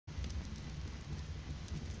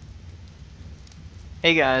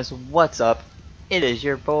Hey guys, what's up? It is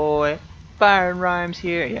your boy, Firing Rhymes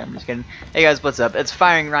here. Yeah, I'm just kidding. Hey guys, what's up? It's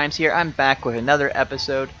Firing Rhymes here. I'm back with another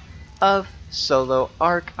episode of Solo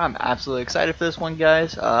Arc. I'm absolutely excited for this one,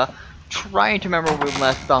 guys. Trying to remember where we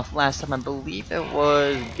left off last time. I believe it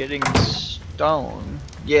was getting stone.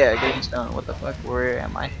 Yeah, getting stone. What the fuck? Where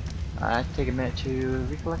am I? Take a minute to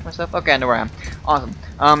recollect myself. Okay, I know where I am. Awesome.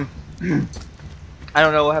 I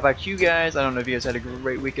don't know how about you guys. I don't know if you guys had a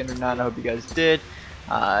great weekend or not. I hope you guys did.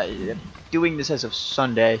 Uh, Doing this as of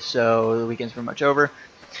Sunday, so the weekend's pretty much over.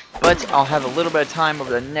 But I'll have a little bit of time over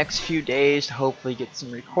the next few days to hopefully get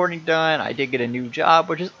some recording done. I did get a new job,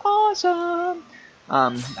 which is awesome.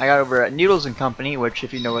 I got over at Noodles and Company, which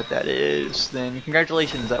if you know what that is, then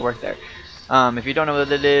congratulations, I work there. If you don't know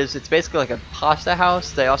what it is, it's basically like a pasta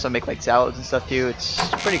house. They also make like salads and stuff too. It's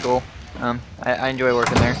pretty cool. I enjoy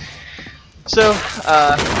working there. So,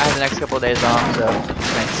 I have the next couple of days off, so I'm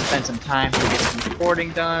going to spend some time to get some recording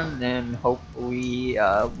done, and then hopefully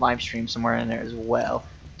live stream somewhere in there as well.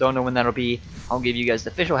 Don't know when that'll be. I'll give you guys the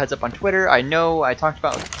official heads up on Twitter. I know I talked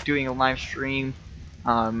about doing a live stream, it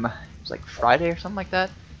was like Friday or something like that,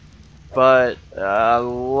 but a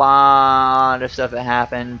lot of stuff that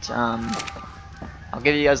happened. I'll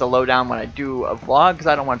give you guys a lowdown when I do a vlog, because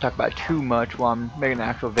I don't want to talk about it too much while I'm making an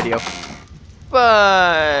actual video.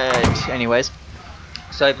 But anyways,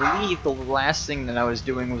 so I believe the last thing that I was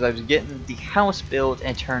doing was I was getting the house built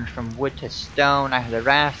and turned from wood to stone. I had a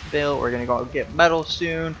raft built. We're gonna go get metal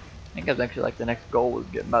soon. I think that was actually like the next goal was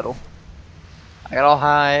get metal. I got all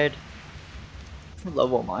hide. What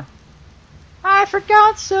level am I? I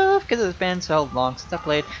forgot stuff because it's been so long since I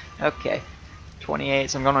played. Okay, 28.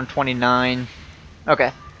 So I'm going on 29.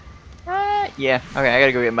 Okay. Yeah, okay, I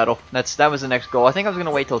gotta go get metal. That was the next goal. I think I was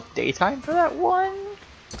gonna wait till daytime for that one.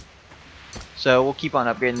 So we'll keep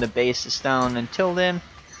on upgrading the base to stone until then.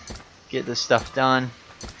 Get this stuff done.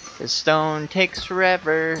 Because stone takes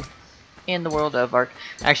forever in the world of Ark.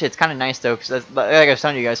 Actually, it's kind of nice though, because like I was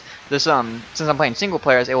telling you guys, this since I'm playing single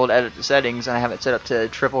player, I was able to edit the settings, and I have it set up to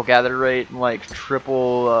triple gather rate, and like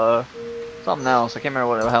triple something else. I can't remember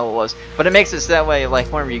what the hell it was. But it makes it so that way, like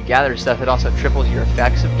whenever you gather stuff, it also triples your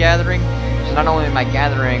effects of gathering. So not only am I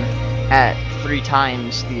gathering at 3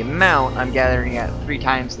 times the amount, I'm gathering at 3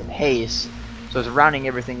 times the pace. So it's rounding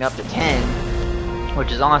everything up to 10,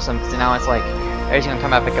 which is awesome. Because now it's like every single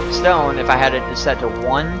time I pick up a stone, if I had it set to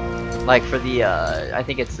 1, like for the I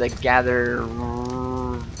think it's the gather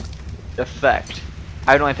effect,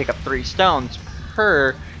 I would only pick up 3 stones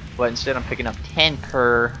per. But instead I'm picking up 10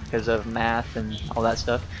 per because of math and all that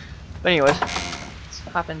stuff. But anyways, let's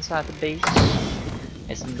hop inside the base.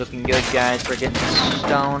 It's looking good, guys. We're getting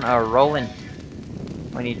stone rolling.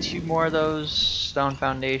 We need 2 more of those stone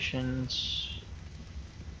foundations.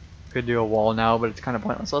 Could do a wall now, but it's kind of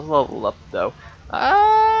pointless. Let's level up though.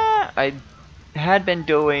 I had been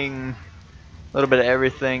doing a little bit of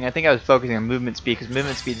everything. I think I was focusing on movement speed because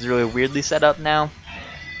movement speed is really weirdly set up now.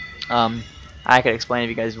 I could explain if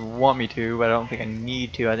you guys want me to, but I don't think I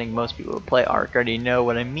need to. I think most people who play Ark already know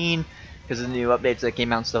what I mean because of the new updates that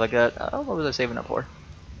came out and stuff like that. Oh, what was I saving up for?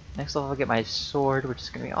 Next level I'll get my sword, which is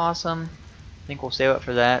going to be awesome. I think we'll save up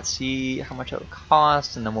for that, see how much it'll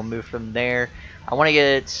cost, and then we'll move from there. I want to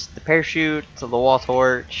get the parachute, to the wall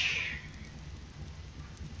torch.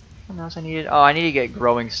 What else I needed? Oh, I need to get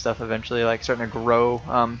growing stuff eventually, like starting to grow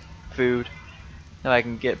food. So I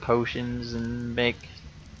can get potions and make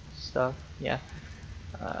stuff. Yeah.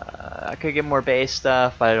 I could get more base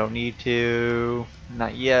stuff, but I don't need to.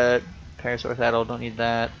 Not yet. Parasaur saddle, don't need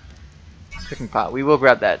that. Cooking pot, we will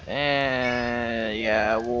grab that. And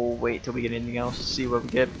yeah, we'll wait till we get anything else to see what we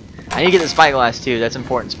get. I need to get the spyglass too, that's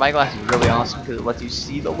important. Spyglass is really awesome because it lets you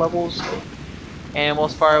see the levels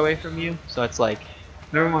animals far away from you. So it's like,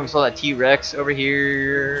 remember when we saw that T-Rex over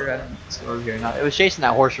here? I don't know if it's over here or not. It was chasing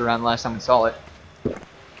that horse around the last time we saw it. But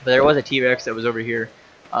there was a T-Rex that was over here.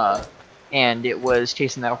 And it was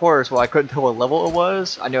chasing that horse. Well, I couldn't tell what level it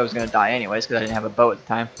was. I knew I was going to die anyways because I didn't have a bow at the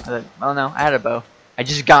time. I thought, well, no, I had a bow. I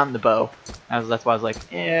just gotten the bow. That's why I was like,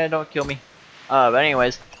 yeah, don't kill me. But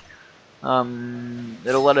anyways,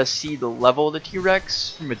 it'll let us see the level of the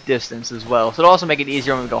T-Rex from a distance as well. So it'll also make it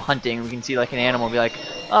easier when we go hunting. We can see like an animal and be like,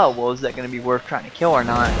 oh, well, is that going to be worth trying to kill or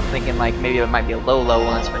not? Thinking like maybe it might be a low level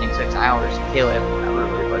and spending 6 hours to kill it. Not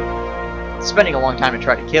really, but spending a long time to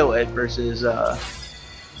try to kill it versus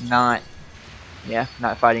not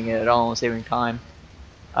fighting it at all and saving time.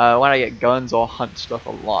 When I get guns, I'll hunt stuff a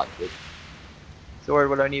lot. But sword,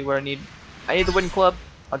 what do I need? I need the wooden club.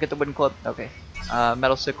 I'll get the wooden club. Okay.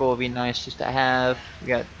 Metal sickle will be nice just to have. We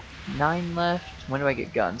got 9 left. When do I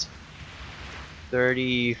get guns?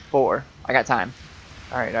 34. I got time.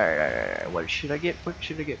 Alright, alright, alright, alright. What should I get? What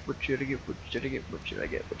should I get? What should I get? What should I get? What should I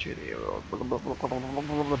get? What should I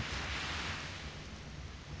get?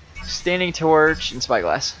 Standing torch and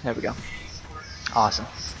spyglass. There we go. Awesome.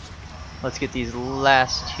 Let's get these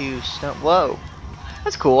last two stone. Whoa!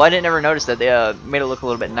 That's cool. I didn't ever notice that. They made it look a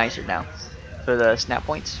little bit nicer now. For the snap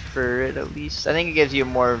points, for it at least. I think it gives you a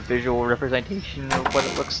more visual representation of what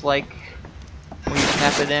it looks like when you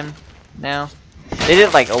snap it in now. They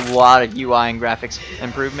did like a lot of UI and graphics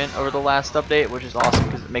improvement over the last update, which is awesome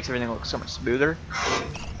because it makes everything look so much smoother.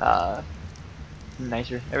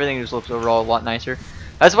 Nicer. Everything just looks overall a lot nicer.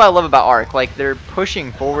 That's what I love about Arc. Like, they're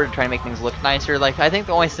pushing forward and trying to make things look nicer. Like, I think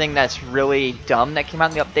the only thing that's really dumb that came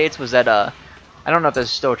out in the updates was that, I don't know if this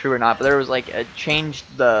is still true or not, but there was like it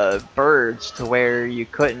changed the birds to where you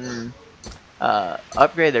couldn't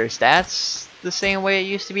upgrade their stats the same way it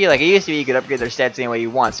used to be. Like, it used to be you could upgrade their stats any way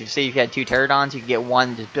you want. So, say if you had 2 pterodons, you could get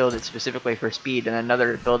one to build it specifically for speed, and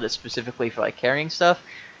another to build it specifically for like carrying stuff.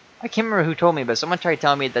 I can't remember who told me, but someone tried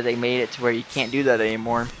telling me that they made it to where you can't do that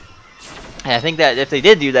anymore. And I think that if they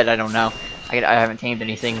did do that, I don't know. I haven't tamed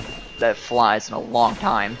anything that flies in a long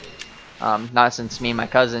time. Not since me and my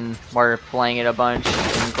cousin were playing it a bunch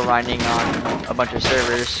and grinding on a bunch of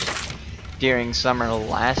servers during summer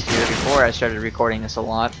last year before I started recording this a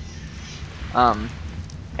lot.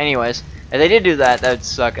 Anyways, if they did do that, that would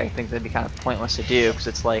suck. I think that'd be kind of pointless to do because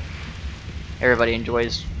it's like everybody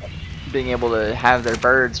enjoys being able to have their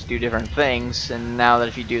birds do different things, and now that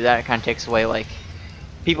if you do that, it kind of takes away like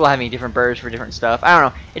people having different birds for different stuff. I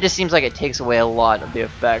don't know. It just seems like it takes away a lot of the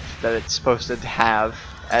effect that it's supposed to have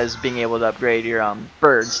as being able to upgrade your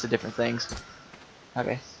birds to different things.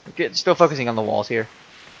 Okay, still focusing on the walls here.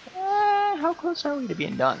 How close are we to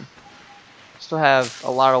being done? Still have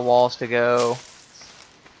a lot of walls to go.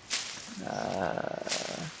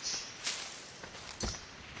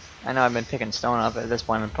 I know I've been picking stone up. At this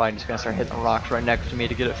point, I'm probably just gonna start hitting the rocks right next to me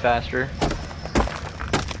to get it faster.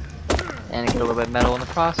 And get a little bit of metal in the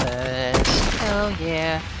process. Oh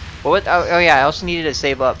yeah. Well, what? Oh yeah. I also needed to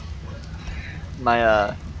save up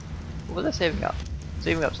my what was I saving up?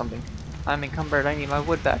 Saving up something. I'm encumbered. I need my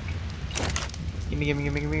wood back. Gimme, gimme,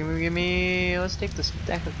 gimme, gimme, gimme, gimme. Let's take the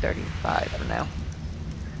stack of 35 for now.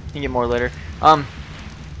 You can get more later. I'm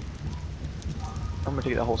gonna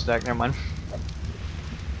take the whole stack. Never mind.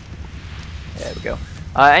 There we go.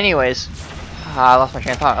 Anyways. I lost my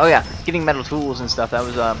train of thought. Oh yeah, getting metal tools and stuff. That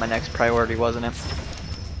was my next priority, wasn't it?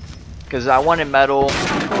 Because I wanted metal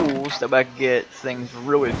tools that I could get things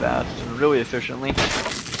really fast and really efficiently.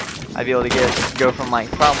 I'd be able to go from like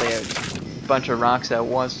probably a bunch of rocks at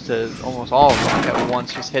once to almost all of rock at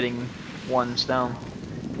once, just hitting one stone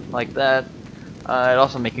like that. It'd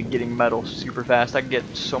also make it getting metal super fast. I could get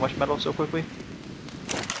so much metal so quickly.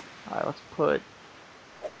 Alright, let's put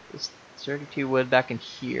this 32 wood back in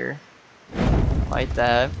here. Like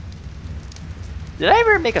that. Did I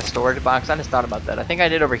ever make a storage box? I just thought about that. I think I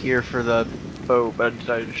did over here for the boat, but did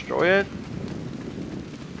I destroy it?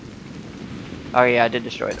 Oh yeah, I did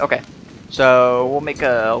destroy it. Okay. So we'll make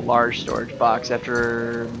a large storage box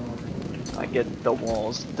after I get the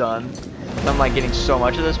walls done. I'm like getting so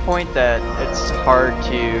much at this point that it's hard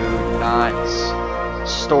to not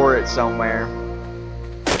store it somewhere.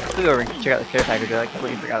 Let's go over and check out the care package. I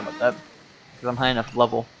completely forgot about that. Because I'm high enough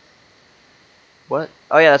level. What?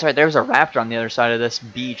 Oh yeah, that's right. There was a raptor on the other side of this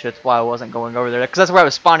beach. That's why I wasn't going over there. Because that's where I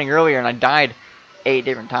was spawning earlier, and I died 8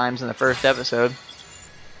 different times in the first episode.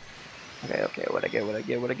 Okay, okay. What I get? What I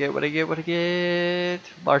get? What I get? What I get? What I get?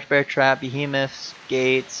 Large bear trap, behemoths,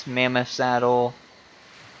 gates, mammoth saddle.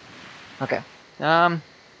 Okay.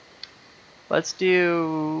 Let's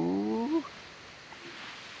do.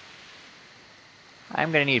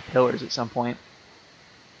 I'm gonna need pillars at some point.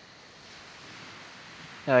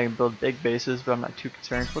 Yeah, I can build big bases, but I'm not too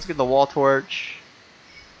concerned. Let's get the wall torch.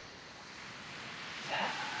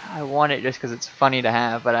 I want it just because it's funny to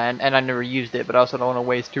have, but I never used it, but I also don't want to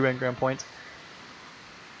waste 2 engram points.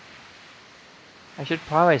 I should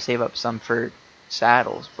probably save up some for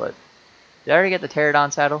saddles, but did I already get the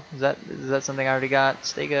pterodon saddle? Is that something I already got?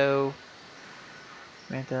 Stego,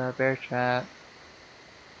 Manta, bear trap.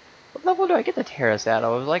 What level do I get the Terra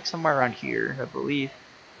saddle? It was like somewhere around here, I believe.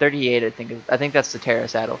 38, I think that's the Terra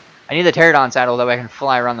saddle. I need the pterodon saddle that way I can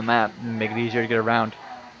fly around the map and make it easier to get around.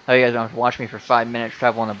 Oh, you guys don't have to watch me for 5 minutes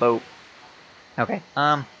travel on a boat. Okay,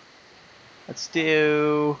 let's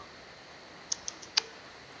do.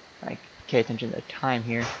 I pay attention to the time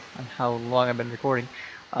here on how long I've been recording.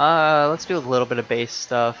 Let's do a little bit of base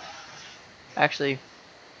stuff. Actually,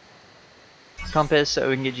 compass so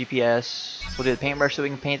we can get GPS. We'll do the paintbrush so we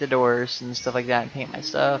can paint the doors and stuff like that and paint my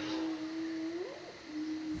stuff.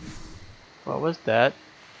 What was that?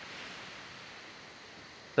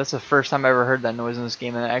 That's the first time I ever heard that noise in this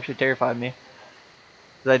game, and it actually terrified me.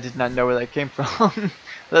 I did not know where that came from.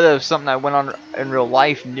 That was something that went on in real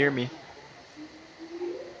life near me.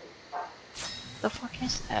 What the fuck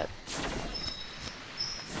is that?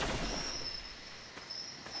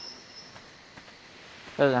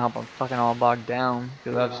 That doesn't help. I'm fucking all bogged down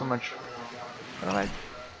because I have so much. What am I?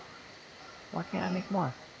 Why can't I make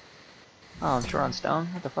more? Oh, I'm short on stone.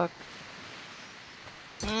 What the fuck?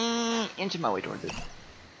 Inching my way towards it.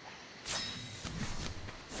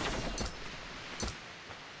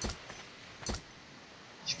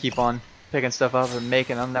 Just keep on picking stuff up and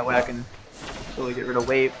making them. That way I can slowly get rid of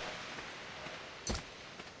weight.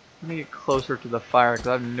 Let me get closer to the fire because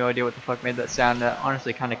I have no idea what the fuck made that sound. That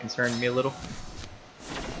honestly kind of concerned me a little.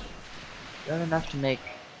 Not enough to make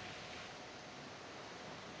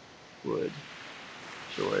wood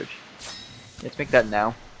storage. Let's make that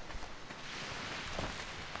now.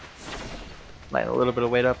 Light a little bit of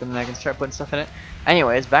weight up and then I can start putting stuff in it.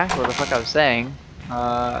 Anyways, back to what the fuck I was saying.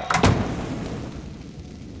 I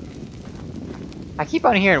keep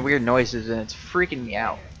on hearing weird noises and it's freaking me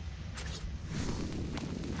out.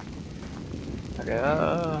 Okay,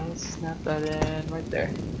 let's snap that in right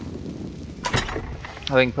there.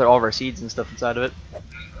 Oh, we can put all of our seeds and stuff inside of it.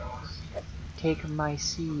 Take my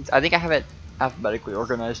seeds. I think I have it alphabetically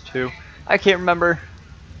organized too. I can't remember.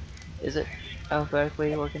 Is it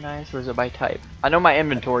alphabetically organized or is it by type? I know my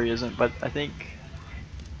inventory isn't, but I think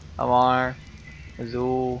Amar,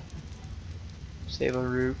 Azul, Sable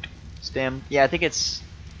Root, Stem. Yeah, I think it's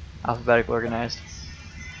alphabetically organized.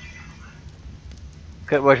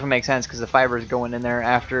 Which would make sense because the fiber is going in there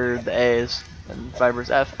after the A's and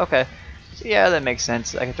fiber's F. Okay. So yeah, that makes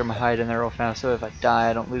sense. I can throw my hide in there real fast so if I die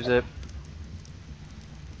I don't lose it.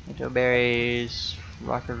 Into berries,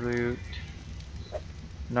 rocket root,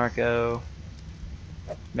 narco,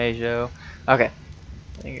 majo. Okay.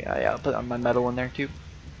 I think, yeah, I'll put my metal in there too.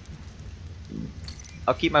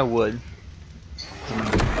 I'll keep my wood.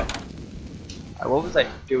 What was I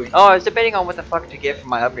doing? Oh, I was debating on what the fuck to get for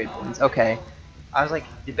my upgrade points. Okay. I was like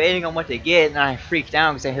debating on what to get, and then I freaked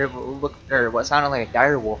out because I heard what sounded like a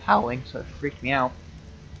dire wolf howling, so it freaked me out.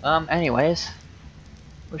 Anyways,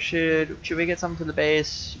 should we get something for the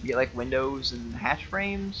base? Should we get like windows and hatch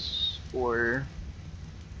frames, or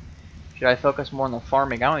should I focus more on the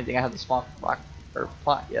farming? I don't even think I have the small rock or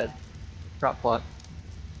plot yet. Crop plot.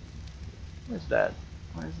 Where's that?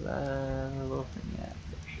 Where's the little thing at?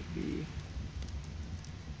 There should be.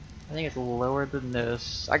 I think it's lower than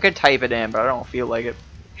this. I could type it in, but I don't feel like it.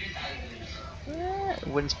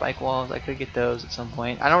 Wooden spike walls, I could get those at some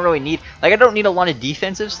point. I don't really need, like I don't need a lot of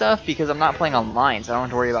defensive stuff because I'm not playing online, so I don't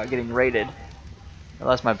have to worry about getting raided.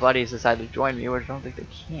 Unless my buddies decide to join me, which I don't think they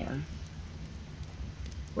can.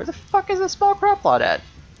 Where the fuck is the small crop plot at?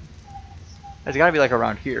 It's gotta be like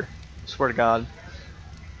around here. I swear to God.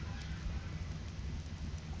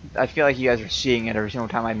 I feel like you guys are seeing it every single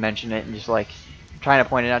time I mention it and just like trying to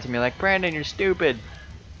point it out to me like, Brandon, you're stupid.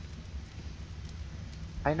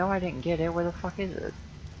 I know I didn't get it. Where the fuck is it?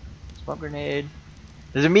 Smoke grenade.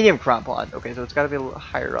 There's a medium crop plot. Okay, so it's got to be a little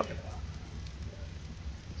higher up.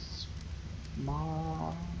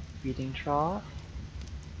 Small feeding trough.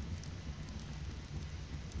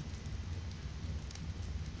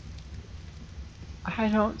 I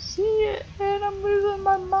don't see it, and I'm losing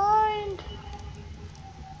my mind.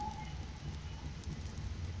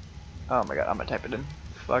 Oh my god, I'm gonna type it in.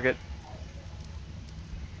 Fuck it.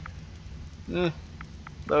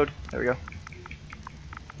 Load. There we go.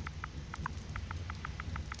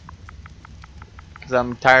 Because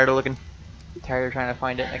I'm tired of looking. Tired of trying to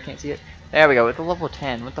find it. I can't see it. There we go. With the level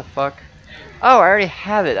 10. What the fuck? Oh, I already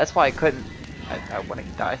have it. That's why I couldn't. I want to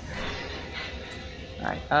die.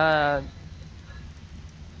 Alright.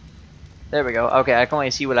 There we go. Okay, I can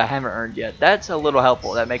only see what I haven't earned yet. That's a little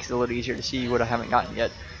helpful. That makes it a little easier to see what I haven't gotten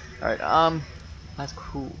yet. Alright, that's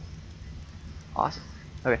cool. Awesome.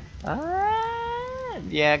 Okay.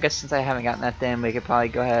 Yeah, I guess since I haven't gotten that then, we could probably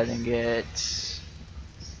go ahead and get...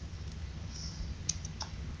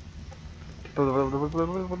 We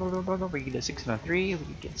could get a 6 and a 3, we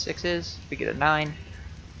could get 6s, we could get a 9.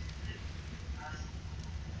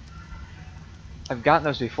 I've gotten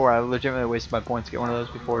those before. I legitimately wasted my points to get one of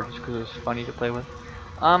those before just because it was funny to play with.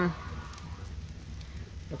 Let's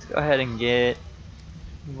go ahead and get...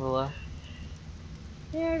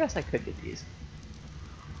 Yeah, I guess I could get these.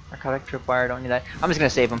 Narcotic tripwire, don't need that. I'm just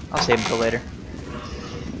gonna save them. I'll save them till later.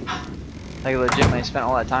 I legitimately spent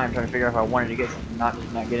all that time trying to figure out if I wanted to get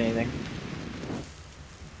something, not get anything.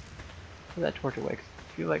 Where's that torch away? I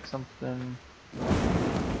feel like something is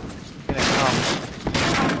gonna come.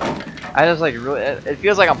 I just like really, it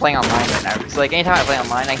feels like I'm playing online right now. Because like anytime I play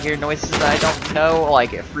online, I hear noises that I don't know.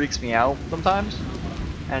 Like it freaks me out sometimes.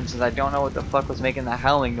 And since I don't know what the fuck was making that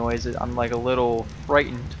howling noise, I'm like a little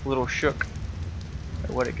frightened, a little shook at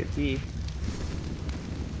what it could be.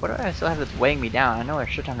 What do I still have that's weighing me down? I know there's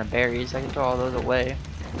a shit ton of berries. I can throw all those away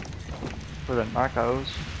for the narcos.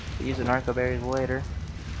 I'll use the narco berries later.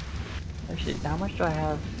 Actually, how much do I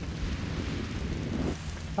have?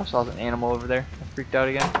 I saw an animal over there. I freaked out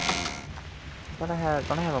again. Don't I have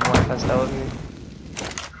a more pesto over here?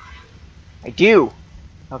 I do!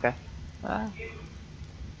 Okay.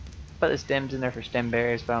 Put the stems in there for stem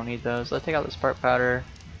berries, but I don't need those. Let's take out the spark powder.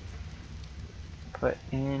 Put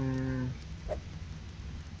in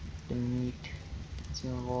the meat,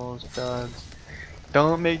 consumables, drugs.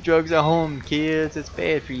 Don't make drugs at home, kids. It's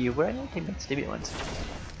bad for you. What do I need to take my stimulants?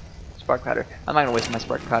 Spark powder. I'm not gonna waste my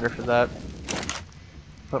spark powder for that.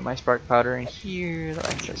 Put my spark powder in here. I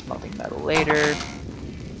can start smelting metal later.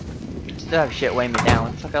 Still have shit weighing me down.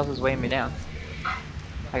 What the fuck else is weighing me down?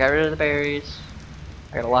 I got rid of the berries.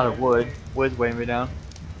 I got a lot of wood. Wood's weighing me down.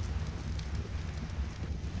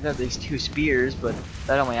 I got these 2 spears, but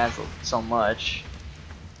that only adds so much.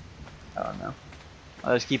 I don't know.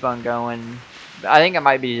 I'll just keep on going. I think it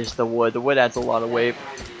might be just the wood. The wood adds a lot of weight.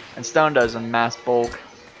 And stone does in mass bulk.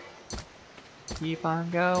 Keep on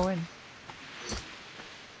going.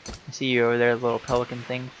 I see you over there, little pelican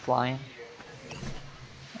thing flying.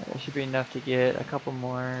 That should be enough to get a couple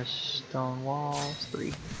more stone walls.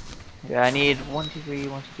 3. Yeah, I need 1, 2, 3,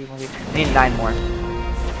 1, 2, 3, 1, 2. I need 9 more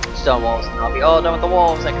stone walls, and I'll be all done with the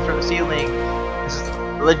walls. I can throw the ceiling.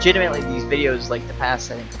 Legitimately, these videos, like the past,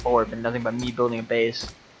 I think 4, have been nothing but me building a base.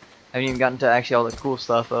 I haven't even gotten to actually all the cool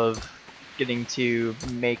stuff of getting to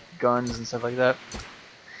make guns and stuff like that.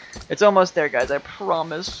 It's almost there, guys. I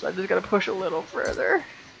promise. I just gotta push a little further.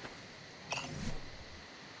 How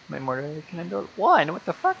many more can I build? 1. What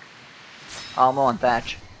the fuck? Oh, I'm low on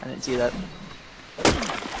thatch. I didn't see that.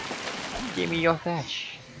 Give me your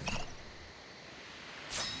thatch.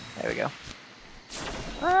 There we go.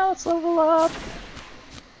 Well, let's level up.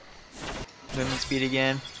 Movement speed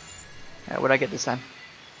again. Alright, what'd I get this time?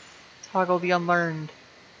 Toggle the unlearned.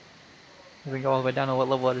 Here we go all the way down to what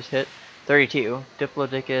level I just hit. 32.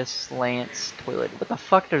 Diplodocus, Lance, toilet. What the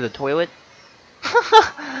fuck? There's a toilet?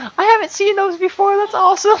 I haven't seen those before. That's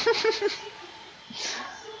awesome.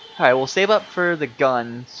 Alright, we'll save up for the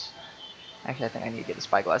guns. Actually, I think I need to get a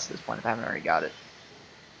spyglass at this point if I haven't already got it.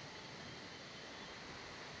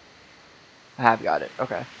 I have got it.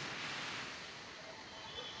 Okay.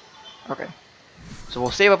 Okay. So we'll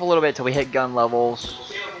save up a little bit till we hit gun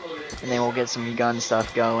levels. And then we'll get some gun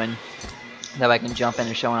stuff going. That way I can jump in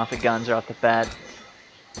and showing off the guns right off the bat.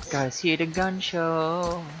 Gotta see the gun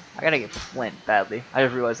show. I gotta get flint badly. I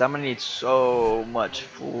just realized I'm gonna need so much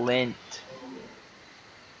flint.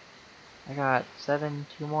 I got 7,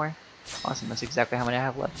 2 more. Awesome, that's exactly how many I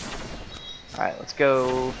have left. Alright, let's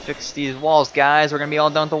go fix these walls, guys. We're gonna be all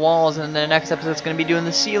done with the walls, and the next episode's gonna be doing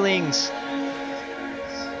the ceilings.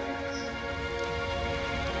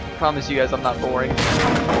 I promise you guys I'm not boring.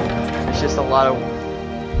 It's just a lot of...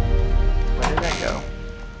 Where did that go?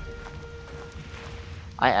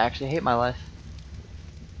 I actually hate my life.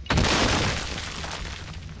 I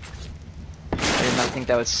did not think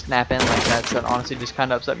that would snap in like that, so that honestly just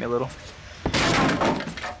kind of upset me a little.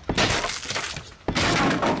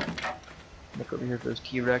 Look over here for those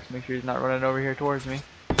T-Rex, make sure he's not running over here towards me.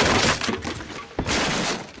 Do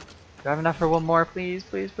I have enough for 1 more, please,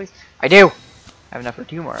 please, please? I do! I have enough for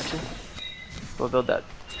 2 more, actually. We'll build that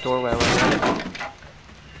doorway over there.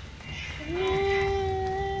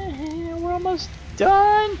 We're almost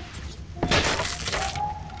done!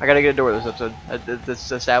 I gotta get a door this episode.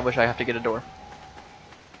 This established I have to get a door.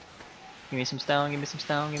 Give me some stone, give me some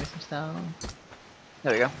stone, give me some stone.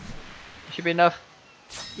 There we go. Should be enough.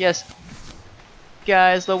 Yes.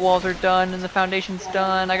 Guys, the walls are done and the foundation's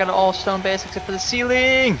done. I got an all stone base except for the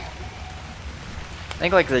ceiling. I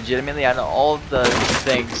think like legitimately out of all the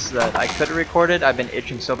things that I could have recorded, I've been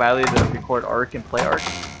itching so badly to record Ark and play Ark.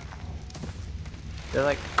 They're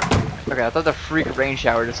like, okay, I thought the freak rain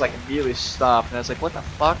shower just like immediately stopped, and I was like, what the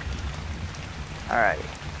fuck? Alright.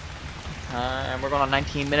 We're going on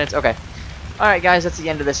 19 minutes. Okay. Alright guys, that's the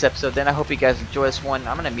end of this episode then. I hope you guys enjoy this one.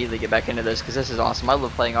 I'm going to immediately get back into this because this is awesome. I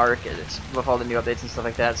love playing Ark. It's with all the new updates and stuff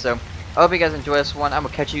like that. So, I hope you guys enjoy this one. I'm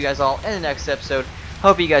going to catch you guys all in the next episode.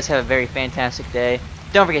 Hope you guys have a very fantastic day.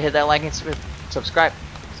 Don't forget to hit that like and subscribe.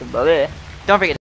 Don't forget